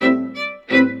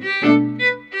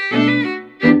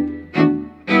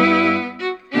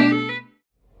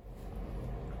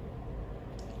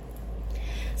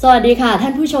สวัสดีค่ะท่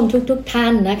านผู้ชมทุกท่า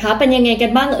นนะคะเป็นยังไงกั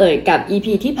นบ้างเอ่ยกับ EP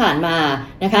ที่ผ่านมา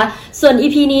นะคะส่วน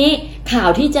EP นี้ข่าว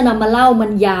ที่จะนำมาเล่ามั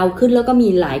นยาวขึ้นแล้วก็มี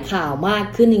หลายข่าวมาก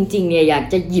ขึ้นจริงๆเนี่ยอยาก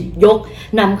จะหยิบยก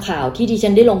นำข่าวที่ดิฉั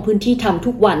นได้ลงพื้นที่ทำ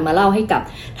ทุกวันมาเล่าให้กับ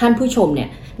ท่านผู้ชมเนี่ย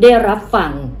ได้รับฟั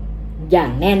งอย่า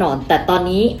งแน่นอนแต่ตอน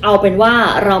นี้เอาเป็นว่า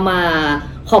เรามา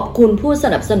ขอบคุณผู้ส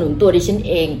นับสนุนตัวดิฉัน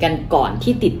เองกันก่อน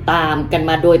ที่ติดตามกัน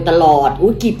มาโดยตลอด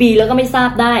กี่ปีแล้วก็ไม่ทรา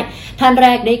บได้ท่านแร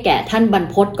กได้แก่ท่านบรร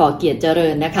พต ก่อเกียรติเจริ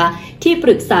ญนะคะที่ป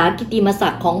รึกษากิตติมศั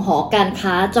กดิ์ของหอการ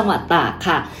ค้าจังหวัดตาก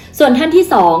ค่ะส่วนท่านที่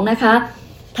สองนะคะ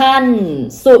ท่าน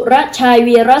สุรชัย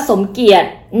วีระสมเกียรติ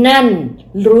นั่น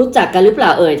รู้จักกันหรือเปล่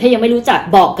าเอ่ยถ้ายังไม่รู้จัก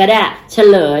บอกก็ได้เฉ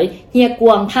ลยเฮียก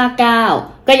วงท่าเก้า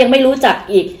ก็ยังไม่รู้จัก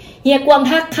อีกเฮียกวง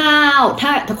ท่าข้าว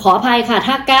ขออภัยค่ะ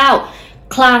ท่าเก้า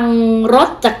คลังรถ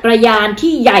จักรยาน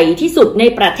ที่ใหญ่ที่สุดใน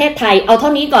ประเทศไทยเอาเท่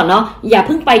านี้ก่อนเนาะอย่าเ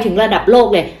พิ่งไปถึงระดับโลก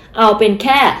เลยเอาเป็นแ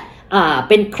ค่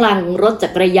เป็นคลังรถจั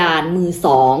กรยานมือส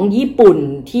องญี่ปุ่น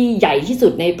ที่ใหญ่ที่สุ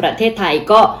ดในประเทศไทย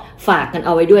ก็ฝากกันเอ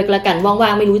าไว้ด้วยแล้วกันว่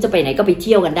างๆไม่รู้จะไปไหนก็ไปเ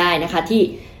ที่ยวกันได้นะคะที่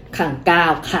คลังเก้า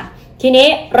ค่ะทีนี้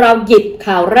เราหยิบ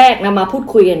ข่าวแรกนำมาพูด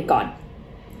คุยกันก่อน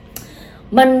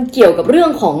มันเกี่ยวกับเรื่อ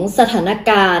งของสถาน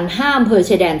การณ์5อำเภอ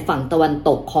ชายแดนฝั่งตะวันต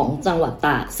กของจังหวัดต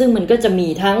ากซึ่งมันก็จะมี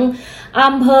ทั้งอ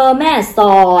ำเภอแม่ส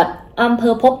อดอำเภ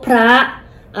อพบพระ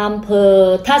อำเภอ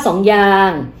ท่าสองยา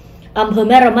งอำเภอ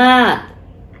แม่ระมาด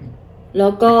แล้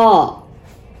วก็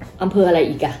อำเภออะไร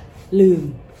อีกอะลืม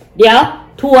เดี๋ยว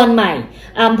ทวนใหม่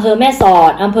อำเภอแม่สอ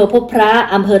ดอำเภอพบพระ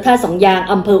อำเภอท่าสองยาง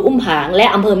อำเภออุ้มผางและ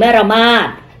อำเภอแม่ระมาด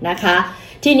นะคะ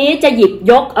ทีนี้จะหยิบ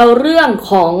ยกเอาเรื่อง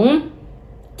ของ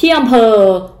ที่อำเภ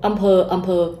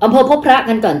อพบพระ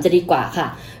กันก่อนจะดีกว่าค่ะ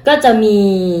ก็จะมี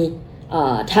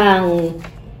ทาง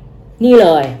นี่เล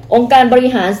ยองค์การบริ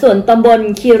หารส่วนตำบล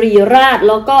คีรีราษฎร์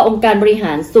แล้วก็องค์การบริห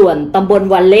ารส่วนตำบล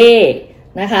วาเล่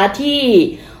นะคะที่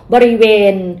บริเว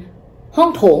ณห้อง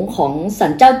โถงของศา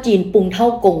ลเจ้าจีนปุงเท่า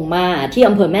กงมาที่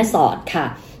อำเภอแม่สอดค่ะ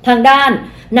ทางด้าน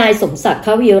นายสมศักดิ์ ข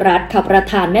วีรัตน์ค่ะประ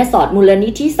ธานแม่สอดมูลนิ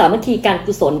ธิสามัคคีการ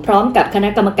กุศลพร้อมกับคณะ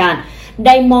กรรมการไ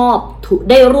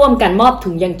ด้ร่วมกันมอบถุ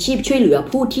งยังชีพช่วยเหลือ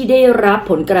ผู้ที่ได้รับ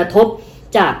ผลกระทบ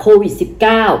จากโควิด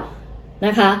 -19 น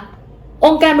ะคะอ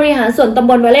งค์การบริหารส่วนตำ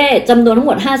บลวาเล่จำนวนทั้ง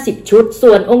หมด50ชุด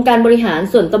ส่วนองค์การบริหาร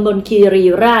ส่วนตำบลคีรี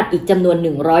ราษฎร์อีกจำนวน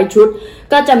100ชุด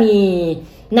ก็จะมี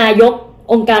นายก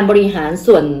องค์การบริหาร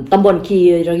ส่วนตำบลคี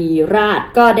รีราษฎร์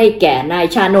ก็ได้แก่นาย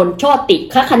ชานนท์ โชติ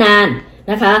คัคนาน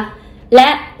นะคะและ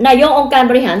นายกองค์การ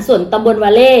บริหารส่วนตำบลว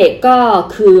าเล่ก็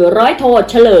คือร้อยโท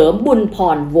เฉลิมบุญพ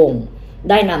รวงศ์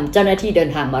ได้นำเจ้าหน้าที่เดิน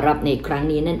ทางมารับในครั้ง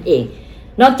นี้นั่นเอง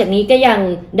นอกจากนี้ก็ยัง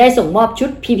ได้ส่งมอบชุด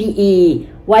PPE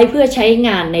ไว้เพื่อใช้ง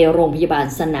านในโรงพยาบาล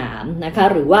สนามนะคะ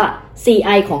หรือว่า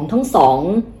CI ของทั้งสอง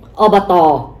อบต.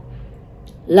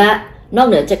และนอก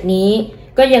เหนือจากนี้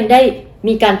ก็ยังได้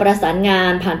มีการประสานงา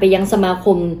นผ่านไปยังสมาค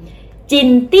มจิน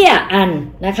เตี้ยอัน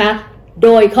นะคะโด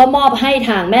ยเขามอบให้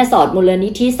ทางแม่สอดมูลนิ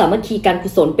ธิสามัคคีการกุ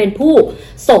ศลเป็นผู้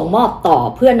ส่งมอบต่อ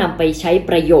เพื่อนำไปใช้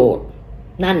ประโยชน์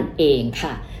นั่นเอง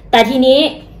ค่ะแต่ทีนี้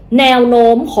แนวโน้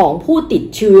มของผู้ติด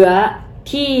เชื้อ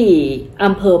ที่อ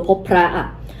ำเภอพบพระ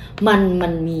มั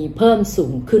นมีเพิ่มสู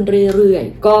งขึ้นเรื่อย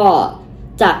ๆก็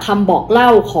จากคำบอกเล่า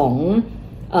ของ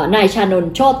นายชานน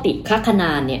ท์ โชติคัคน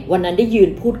านเนี่ยวันนั้นได้ยื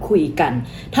นพูดคุยกัน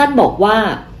ท่านบอกว่า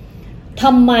ท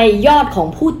ำไมยอดของ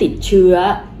ผู้ติดเชื้อ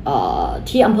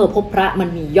ที่อำเภอพบพระมัน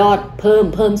มียอดเ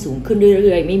พิ่มสูงขึ้นเ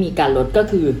รื่อยๆไม่มีการลดก็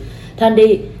คือท่าน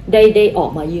ได้ออก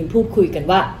มายืนพูดคุยกัน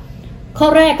ว่าข้อ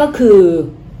แรกก็คือ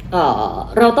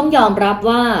เราต้องยอมรับ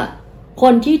ว่าค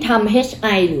นที่ทำ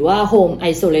HI หรือว่า Home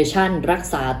Isolation รัก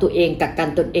ษาตัวเองกักกัน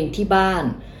ตนเองที่บ้าน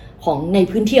ของใน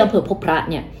พื้นที่อำเภอพบพระ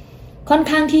เนี่ยค่อน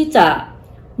ข้างที่จะ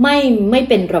ไม่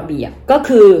เป็นระเบียบก็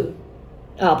คือ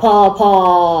พอ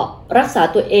รักษา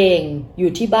ตัวเองอ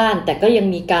ยู่ที่บ้านแต่ก็ยัง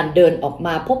มีการเดินออกม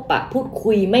าพบปะพูด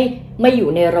คุยไม่อยู่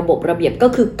ในระบบระเบียบก็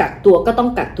คือกักตัวก็ต้อง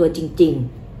กักตัวจริง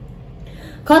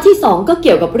ๆข้อที่2ก็เ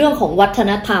กี่ยวกับเรื่องของวัฒ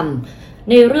นธรรม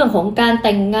ในเรื่องของการแ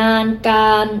ต่งงานก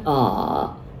าร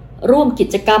ร่วมกิ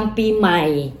จกรรมปีใหม่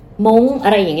ม้งอ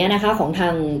ะไรอย่างเงี้ยนะคะของทา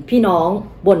งพี่น้อง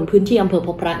บนพื้นที่อำเภอพ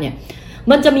บพระเนี่ย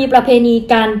มันจะมีประเพณี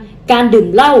การดื่ม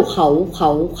เหล้าเขา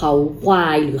ควา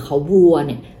ยหรือเขาวัวเ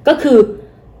นี่ยก็คือ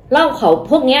เหล้าเขา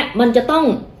พวกเนี้ยมันจะต้อง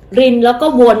รินแล้วก็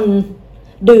วน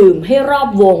ดื่มให้รอบ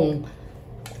วง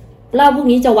เหล้าพวก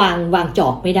นี้จะวางจอ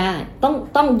กไม่ได้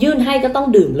ต้องยื่นให้ก็ต้อง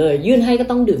ดื่มเลยยื่นให้ก็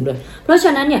ต้องดื่มเลยเพราะฉ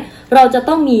ะนั้นเนี่ยเราจะ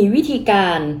ต้องมีวิธีกา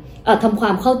รทำคว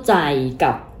ามเข้าใจ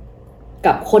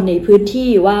กับคนในพื้นที่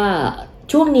ว่า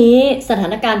ช่วงนี้สถา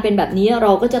นการณ์เป็นแบบนี้เร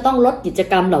าก็จะต้องลดกิจ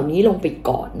กรรมเหล่านี้ลงไป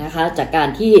ก่อนนะคะจากการ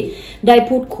ที่ได้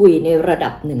พูดคุยในระดั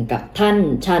บหนึ่งกับท่าน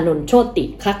ชานนท์ โชติ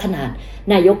คัคนาน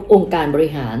นายกองค์การบริ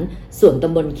หารส่วนต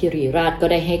ำบลคีรีราษฎร์ก็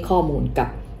ได้ให้ข้อมูลกับ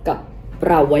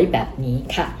เราไว้แบบนี้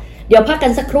ค่ะ เดี๋ยวพักกั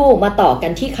นสักครู่มาต่อกั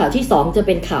นที่ข่าวที่2จะเ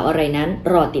ป็นข่าวอะไรนั้น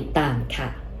รอติดตามค่ะ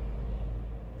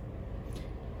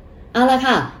เอาละ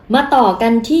ค่ะมาต่อกั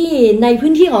นที่ใน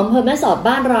พื้นที่ของอำเภอแม่สอด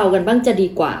บ้านเรากันบ้างจะดี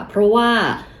กว่าเพราะว่า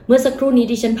เมื่อสักครู่นี้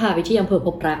ดิฉันพาไปที่อำเภอพ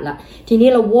บพระละทีนี้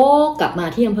เราวกกลับมา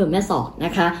ที่อำเภอแม่สอดน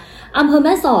ะคะอำเภอแ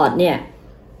ม่สอดเนี่ย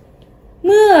เ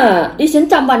มื่อดิฉัน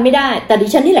จำวันไม่ได้แต่ดิ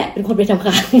ฉันนี่แหละเป็นคนไปทำ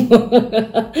ข่าว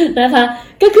นะคะ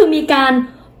ก็คือมีการ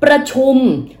ประชุม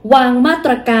วางมาต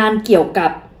รการเกี่ยวกั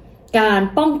บการ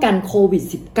ป้องกันโควิด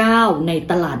 -19 ใน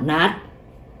ตลาดนัด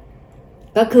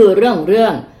ก็คือเรื่อ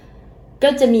งก็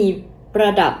จะมีปร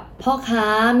ะดับพ่อค้า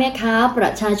แม่ค้าปร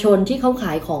ะชาชนที่เขาข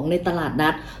ายของในตลาดนั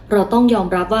ดเราต้องยอม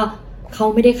รับว่าเขา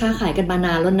ไม่ได้ค้าขายกันมาน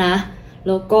านแล้วนะแ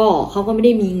ล้วก็เขาก็ไม่ไ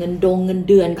ด้มีเงิน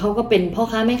เดือนเขาก็เป็นพ่อ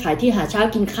ค้าแม่ขายที่หาเช้า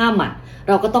กินข้ามอ่ะเ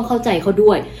ราก็ต้องเข้าใจเขา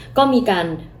ด้วยก็มีการ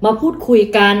มาพูดคุย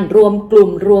กันรวมกลุ่ม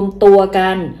รวมตัวกั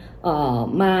น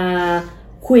มา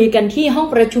คุยกันที่ห้อง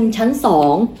ประชุมชั้น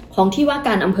2ของที่ว่าก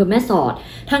ารอำเภอแม่สอด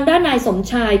ทางด้านนายสม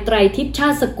ชายไตรทิพย์ชา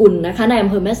ติสกุลนะคะนายอำ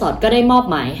เภอแม่สอดก็ได้มอบ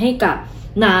หมายให้กับ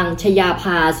นางชยาภ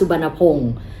าสุบรรณพง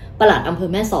ศ์ปลัดอำเภอ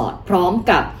แม่สอดพร้อม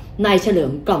กับนายเฉลิ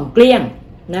มกล่อมเกลี้ยง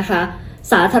นะคะ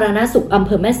สาธารณสุขอำเภ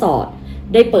อแม่สอด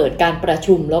ได้เปิดการประ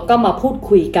ชุมแล้วก็มาพูด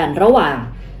คุยกันระหว่าง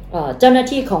เจ้าหน้า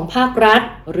ที่ของภาครัฐ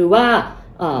หรือว่า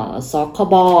สค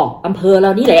บอำเภอเร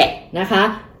านี่แหละนะคะ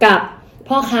กับ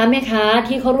พ่อค้าแม่ค้า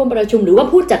ที่เขาร่วมประชุมหรือว่า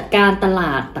ผู้จัดการตล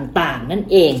าดต่างๆนั่น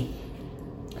เอง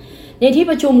ในที่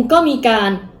ประชุมก็มีกา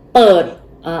รเปิด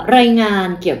รายงาน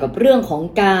เกี่ยวกับเรื่องของ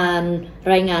การ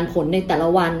รายงานผลในแต่ละ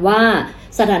วันว่า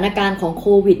สถานการณ์ของโค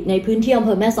วิดในพื้นที่อำเภ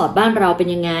อแม่สอดบ้านเราเป็น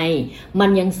ยังไงมัน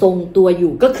ยังทรงตัวอ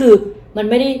ยู่ก็คือมัน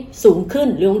ไม่ได้สูงขึ้น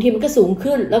หรือบางทีมันก็สูง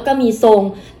ขึ้นแล้วก็มีทรง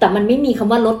แต่มันไม่มีค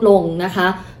ำว่าลดลงนะคะ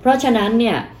เพราะฉะนั้นเ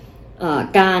นี่ย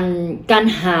การ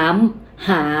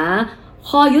หา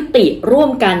ข้อยุติร่ว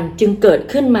มกันจึงเกิด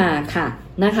ขึ้นมาค่ะ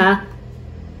นะคะ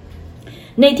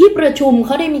ในที่ประชุมเข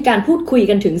าได้มีการพูดคุย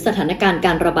กันถึงสถานการณ์ก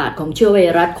ารระบาดของเชื้อไว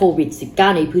รัสโควิด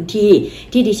 -19 ในพื้นที่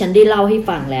ที่ดิฉันได้เล่าให้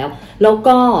ฟังแล้ว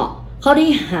ก็เขาได้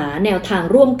หาแนวทาง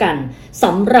ร่วมกันส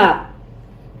ำหรับ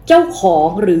เจ้าของ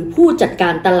หรือผู้จัดกา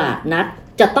รตลาดนัด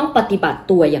จะต้องปฏิบัติ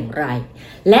ตัวอย่างไร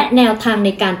และแนวทางใน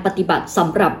การปฏิบัติส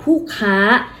ำหรับผู้ค้า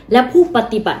และผู้ป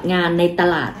ฏิบัติงานในต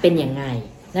ลาดเป็นอย่างไร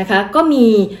นะคะก็มี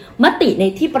มติใน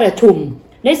ที่ประชุม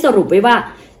ได้สรุปไว้ว่า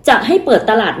จะให้เปิด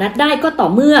ตลาดนัดได้ก็ต่อ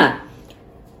เมื่อ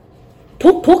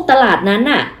ทุกตลาดนั้น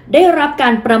น่ะได้รับกา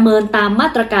รประเมินตามมา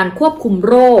ตรการควบคุม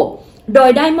โรคโดย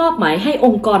ได้มอบหมายให้อ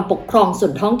งค์กรปกครองส่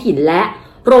วนท้องถิ่นและ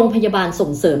โรงพยาบาลส่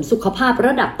งเสริมสุขภาพร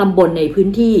ะดับตำบลในพื้น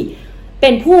ที่เป็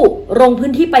นผู้ลงพื้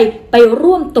นที่ไป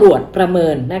ร่วมตรวจประเมิ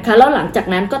นนะคะแล้วหลังจาก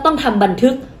นั้นก็ต้องทำบันทึ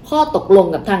กข้อตกลง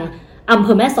กับทางอำเภ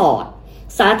อแม่สอด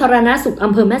สาธารณสุข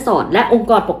อำเภอแม่สอดและองค์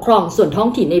กรปกครองส่วนท้อง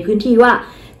ถิ่นในพื้นที่ว่า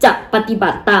จะปฏิบั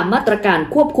ติตามมาตรการ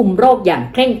ควบคุมโรคอย่าง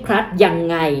เคร่งครัดยัง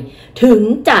ไงถึง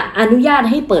จะอนุญาต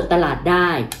ให้เปิดตลาดได้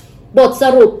บทส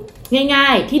รุปง่า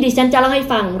ยๆที่ดิฉันจะเล่าให้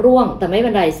ฟังร่วงแต่ไม่เป็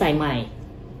นไรใส่ใหม่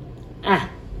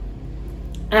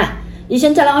ดิฉั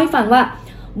นจะเล่าให้ฟังว่า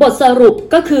บทสรุป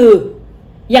ก็คือ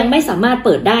ยังไม่สามารถเ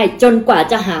ปิดได้จนกว่า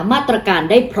จะหามาตรการ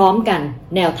ได้พร้อมกัน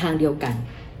แนวทางเดียวกัน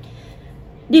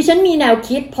ดิฉันมีแนว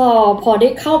คิดพอได้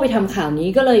เข้าไปทำข่าวนี้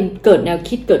ก็เลยเกิดแนว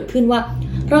คิดเกิดขึ้นว่า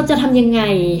เราจะทำยังไง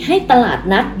ให้ตลาด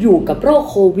นัดอยู่กับโรค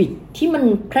โควิดที่มัน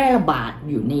แพร่ระบาด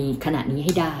อยู่ในขณะนี้ใ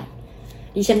ห้ได้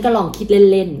ดิฉันก็ลองคิด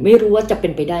เล่นๆไม่รู้ว่าจะเป็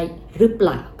นไปได้หรือเป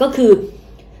ล่าก็คือ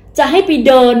จะให้ไป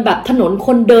เดินแบบถนนค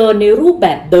นเดินในรูปแบ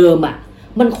บเดิม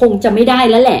มันคงจะไม่ได้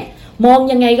แล้วแหละมอง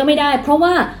ยังไงก็ไม่ได้เพราะว่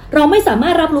าเราไม่สามา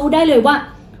รถรับรู้ได้เลยว่า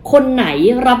คนไหน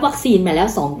รับวัคซีนมาแล้ว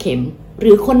2เข็มห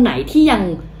รือคนไหนที่ยัง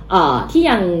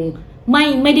ไ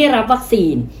ม่ได้รับวัคซี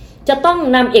นจะต้อง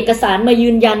นำเอกสารมายื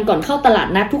นยันก่อนเข้าตลาด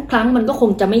นัดทุกครั้งมันก็ค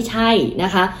งจะไม่ใช่น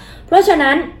ะคะเพราะฉะ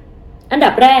นั้นอันดั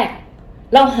บแรก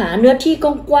เราหาเนื้อที่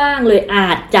กว้างๆเลยอ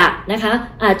าจจ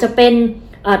ะเป็น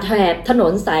แถบถน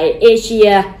นสายเอเชีย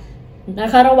นะ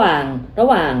คะระหว่าง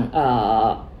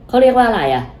เขาเรียกว่าอะไร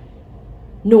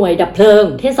หน่วยดับเพลิง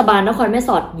เทศบาลนครแม่ส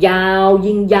อดยาว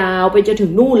ยิงยาวไปจนถึ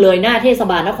งนู่นเลยหน้าเทศ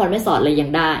บาลนครแม่สอดเลยยั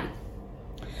งได้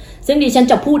ซึ่งดิฉัน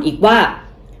จะพูดอีกว่า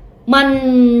มั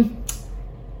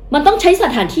นต้องใช้ส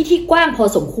ถานที่ที่กว้างพอ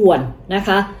สมควรนะค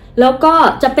ะแล้วก็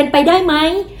จะเป็นไปได้ไหม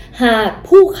หาก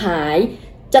ผู้ขาย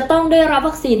จะต้องได้รับ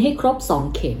วัคซีนให้ครบ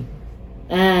2เข็ม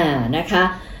นะคะ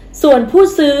ส่วนผู้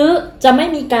ซื้อจะไม่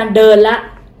มีการเดินละ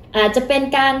อาจจะเป็น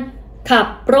การขับ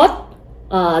รถ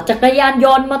จักรยานย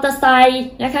นต์มอเตอร์ไซค์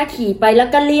นะคะขี่ไปแล้ว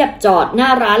ก็เรียบจอดหน้า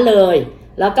ร้านเลย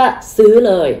แล้วก็ซื้อ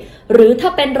เลยหรือถ้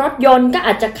าเป็นรถยนต์ก็อ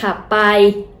าจจะขับไป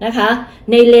นะคะ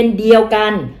ในเลนเดียวกั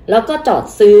นแล้วก็จอด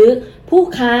ซื้อผู้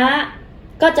ค้า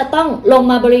ก็จะต้องลง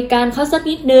มาบริการเขาสัก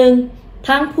นิดนึง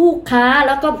ทั้งผู้ค้าแ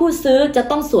ล้วก็ผู้ซื้อจะ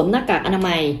ต้องสวมหน้ากากอนา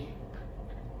มัย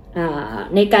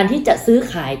ในการที่จะซื้อ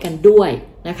ขายกันด้วย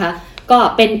นะคะก็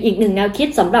เป็นอีกหนึ่งแนวคิด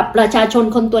สำหรับประชาชน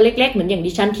คนตัวเล็กๆเหมือนอย่าง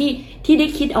ดิฉันที่ได้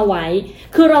คิดเอาไว้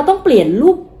คือเราต้องเปลี่ยน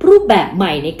รูปแบบให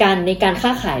ม่ในการค้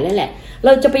าขายแล้วแหละเร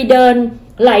าจะไปเดิน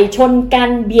ไหลชนกัน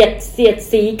เบียดเสียด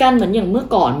สีกันเหมือนอย่างเมื่อ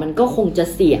ก่อนมันก็คงจะ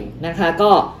เสี่ยงนะคะ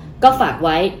ก็ฝากไ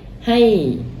ว้ใ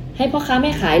ห้พ่อค้าแ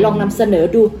ม่ขายลองนำเสนอ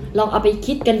ดูลองเอาไป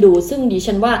คิดกันดูซึ่งดิ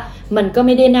ฉันว่ามันก็ไ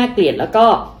ม่ได้น่าเกลียดแล้วก็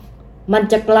มัน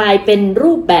จะกลายเป็น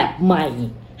รูปแบบใหม่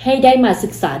ให้ได้มาศึ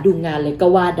กษาดูงานเลยก็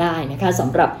ว่าได้นะคะส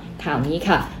ำหรับข่าวนี้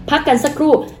ค่ะพักกันสักค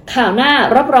รู่ข่าวหน้า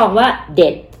รับรองว่าเด็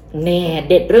ดแน่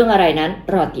เด็ดเรื่องอะไรนั้น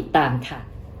รอติดตามค่ะ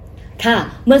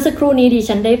เมื่อสักครู่นี้ดิ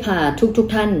ฉันได้พาทุก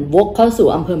ท่านวกเข้าสู่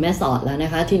อำเภอแม่สอดแล้วน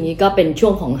ะคะทีนี้ก็เป็นช่ว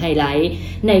งของไฮไลท์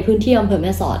ในพื้นที่อำเภอแ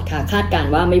ม่สอดค่ะคาดการ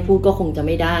ว่าไม่พูดก็คงจะไ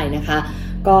ม่ได้นะคะ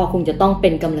ก็คงจะต้องเป็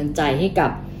นกำลังใจให้กั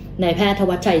บนายแพทย์ธ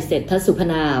วัชชัยเศรษฐสุพ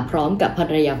นาพร้อมกับภร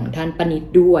รยาของท่านปนิด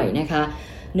ด้วยนะคะ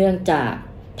เนื่องจาก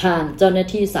ทางเจ้าหน้า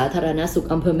ที่สาธารณสุข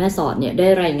อำเภอแม่สอดเนี่ยได้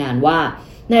รายงานว่า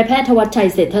นายแพทย์ธวัชชัย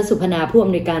เศรษฐสุพนาผู้อ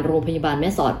ำนวยการโรงพยาบาลแม่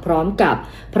สอดพร้อมกับ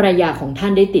ภรรยาของท่า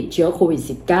นได้ติดเชื้อโควิด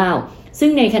 -19 ซึ่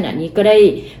งในขณะนี้ก็ได้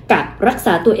กักรักษ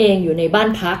าตัวเองอยู่ในบ้าน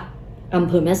พักอำเ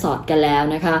ภอแม่สอดกันแล้ว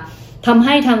นะคะทำใ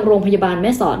ห้ทางโรงพยาบาลแ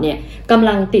ม่สอดเนี่ยกำ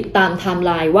ลังติดตามไทม์ไ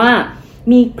ลน์ว่า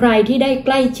มีใครที่ได้ใก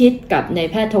ล้ชิดกับนาย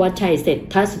แพทย์ธวัชชัยเศรษ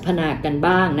ฐสุพนากัน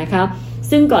บ้างนะคะ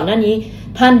ซึ่งก่อนหน้านี้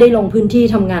ท่านได้ลงพื้นที่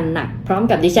ทำงานหนักพร้อม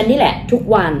กับดิฉันนี่แหละทุก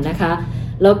วันนะคะ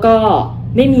แล้วก็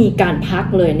ไม่มีการพัก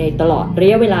เลยในตลอดระ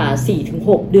ยะเวลา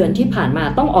 4-6 เดือนที่ผ่านมา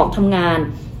ต้องออกทำงาน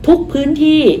ทุกพื้น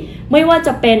ที่ไม่ว่าจ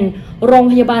ะเป็นโรง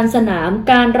พยาบาลสนาม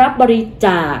การรับบริจ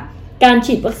าคการ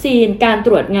ฉีดวัคซีนการต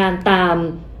รวจงานตาม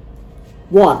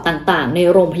วอร์ดต่างๆใน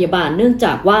โรงพยาบาลเนื่องจ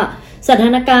ากว่าสถา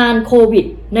นการณ์โควิด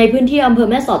ในพื้นที่อำเภอ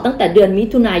แม่สอดตั้งแต่เดือนมิ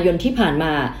ถุนายนที่ผ่านม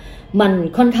ามัน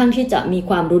ค่อนข้างที่จะมี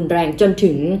ความรุนแรงจน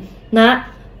ถึงณ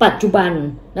ปัจจุบัน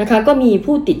นะคะก็มี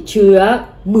ผู้ติดเชื้อ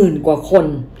10,000 กว่าคน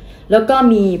แล้วก็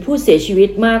มีผู้เสียชีวิต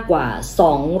มากกว่า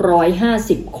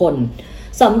250 คน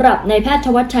สำหรับนายแพทย์ธ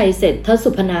วัชชัยเศรษฐสุ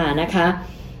พนานะคะ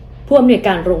ผู้อำนวยก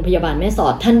ารโรงพยาบาลแม่สอ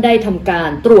ดท่านได้ทำการ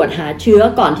ตรวจหาเชื้อ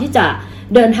ก่อนที่จะ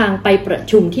เดินทางไปประ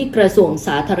ชุมที่กระทรวงส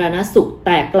าธารณสุขแ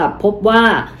ต่กลับพบว่า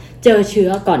เจอเชื้อ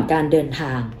ก่อนการเดินท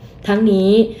างทั้ง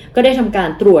นี้ก็ได้ทำการ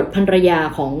ตรวจภรรยา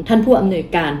ของท่านผู้อำนวย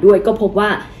การด้วยก็พบว่า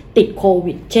ติดโค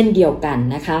วิดเช่นเดียวกัน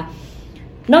นะคะ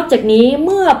นอกจากนี้เ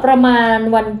มื่อประมาณ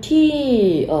วันที่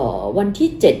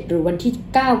7หรือวันที่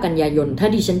9กันยายนถ้า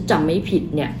ดิฉันจำไม่ผิด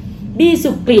เนี่ยบี้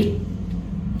สุกฤต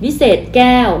วิเศษแ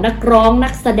ก้วนักร้องนั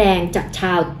กแสดงจาก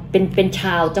เป็นช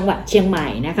าวจังหวัดเชียงใหม่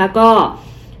นะคะก็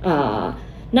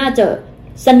น่าจะ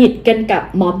สนิทกันกับ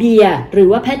หมอเบียร์หรือ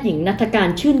ว่าแพทย์หญิงณัฐการ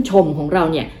ชื่นชมของเรา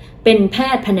เนี่ยเป็นแพ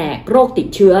ทย์แผนกโรคติด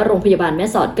เชื้อโรงพยาบาลแม่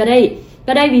สอดก็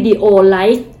ได้วิดีโอไล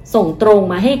ฟ์ส่งตรง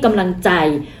มาให้กำลังใจ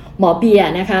หมอเบียร์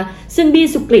นะคะซึ่งบี้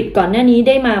สุกฤตก่อนหน้านี้ไ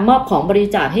ด้มามอบของบริ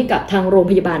จาคให้กับทางโรง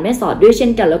พยาบาลแม่สอดด้วยเช่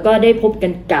นกันแล้วก็ได้พบกั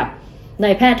นกับน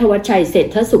ายแพทย์ธวัชชัยเศรษ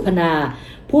ฐสุพนา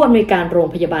ผู้อำนวยการโรง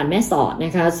พยาบาลแม่สอดน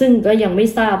ะคะซึ่งก็ยังไม่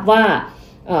ทราบว่า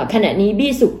ขณะนี้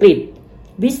บี้สุกฤต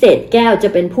วิเศษแก้วจะ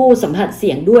เป็นผู้สัมผัสเ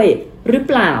สี่ยงด้วยหรือเ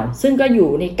ปล่าซึ่งก็อยู่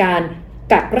ในการ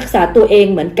กักรักษาตัวเอง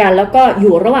เหมือนกันแล้วก็อ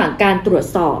ยู่ระหว่างการตรวจ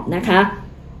สอบนะคะ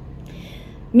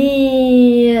มี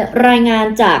รายงาน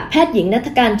จากแพทย์หญิงณัฐ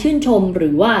การชื่นชมหรื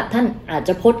อว่าท่านอาจจ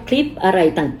ะโพสต์คลิปอะไร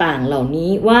ต่างๆเหล่า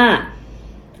นี้ว่า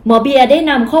หมอเบียร์ได้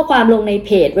นำข้อความลงในเพ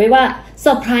จไว้ว่าเซ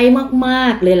อร์ไพรส์มา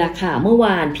กๆเลยล่ะค่ะเมื่อว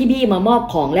านพี่บี้มามอบ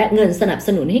ของและเงินสนับส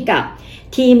นุนให้กับ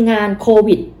ทีมงานโค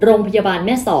วิดโรงพยาบาลแ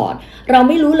ม่สอดเราไ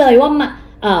ม่รู้เลยว่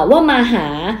ามาหา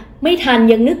ไม่ทัน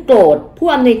ยังนึกโกรธผู้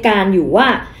อำนวยการอยู่ว่า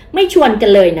ไม่ชวนกั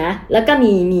นเลยนะแล้วก็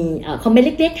มีคอมเมนต์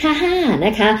เล็กๆฮ่าๆน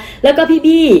ะคะแล้วก็พี่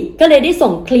บี้ก็เลยได้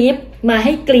ส่งคลิปมาใ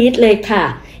ห้กรี๊ดเลยค่ะ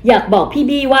อยากบอกพี่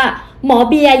บี้ว่าหมอ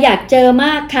เบียร์อยากเจอม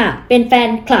ากค่ะเป็นแฟน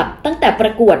คลับตั้งแต่ปร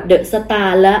ะกวดเดอะสตา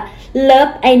ร์และ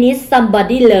Love I Need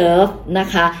Somebody Love นะ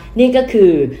คะนี่ก็คื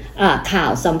อข่า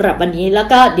วสำหรับวันนี้แล้ว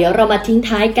ก็เดี๋ยวเรามาทิ้ง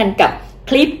ท้ายกันกับ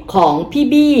คลิปของพี่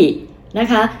บี้นะ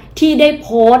คะที่ได้โพ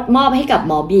สต์มอบให้กับห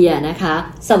มอเบียร์นะคะ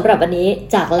สำหรับวันนี้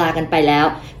จากลากันไปแล้ว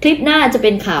คลิปหน้าจะเ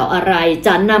ป็นข่าวอะไรจ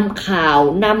ะนำข่าว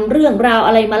นำเรื่องราวอ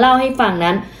ะไรมาเล่าให้ฟัง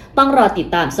นั้นต้องรอติด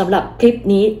ตามสำหรับคลิป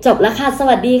นี้จบแล้วค่ะส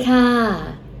วัสดีค่ะ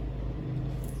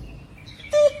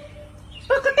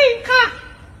ปกติค่ะ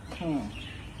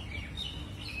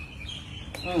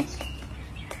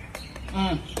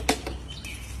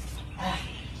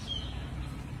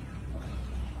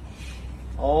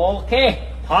โอเค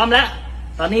พร้อมแล้ว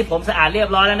ตอนนี้ผมสะอาดเรียบ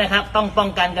ร้อยแล้วนะครับต้องป้อง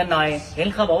กันกันหน่อยเห็น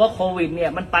เขาบอกว่าโควิดเนี่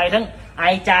ยมันไปทั้งไอ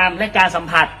จามและการสัม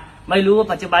ผัสไม่รู้ว่า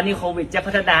ปัจจุบันนี้โควิดจะ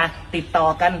พัฒนาติดต่อ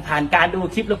กันผ่านการดู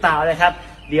คลิปหรือเปล่านะครับ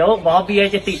เดี๋ยวหมอเบียร์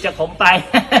จะติดจากผมไป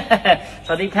ส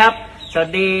วัสดีครับสวัส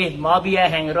ดีหมอเบียร์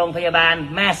แห่งโรงพยาบาล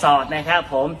แม่สอดนะครับ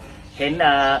ผมเห็น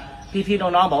พี่ๆ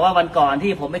น้องๆบอกว่าวันก่อน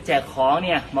ที่ผมไปแจกของเ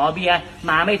นี่ยหมอเบียร์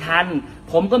มาไม่ทัน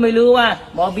ผมก็ไม่รู้ว่า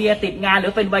หมอเบียร์ติดงานหรื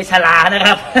อเป็นใบชรานะค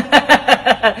รับ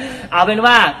เอาเป็น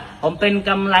ว่าผมเป็น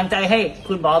กำลังใจให้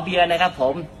คุณหมอเบียร์นะครับผ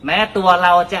มแม้ตัวเร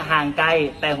าจะห่างไกล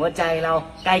แต่หัวใจเรา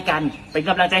ใกล้กันเป็นก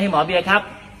ำลังใจให้หมอเบียร์ครับ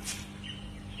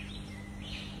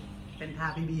เป็นท่า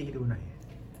พี่บี้ให้ดูหน่อย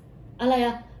อะไรอ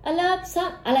ะ I love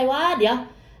some อะไรวะเดี๋ยว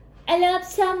I love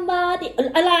somebody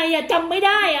อะไรอะจำไม่ไ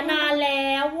ด้อะนานแล้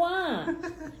วว่า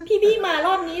พี่มาร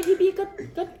อบนี้พี่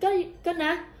ก็น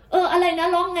ะอะไรนะ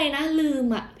ร้องไงนะลืม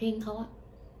อะเพลงเขาอะ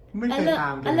ไม่เคยตา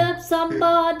ม I love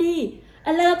somebody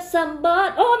I love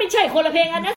somebody โอ้ไม่ใช่คนละเพลงอันนะ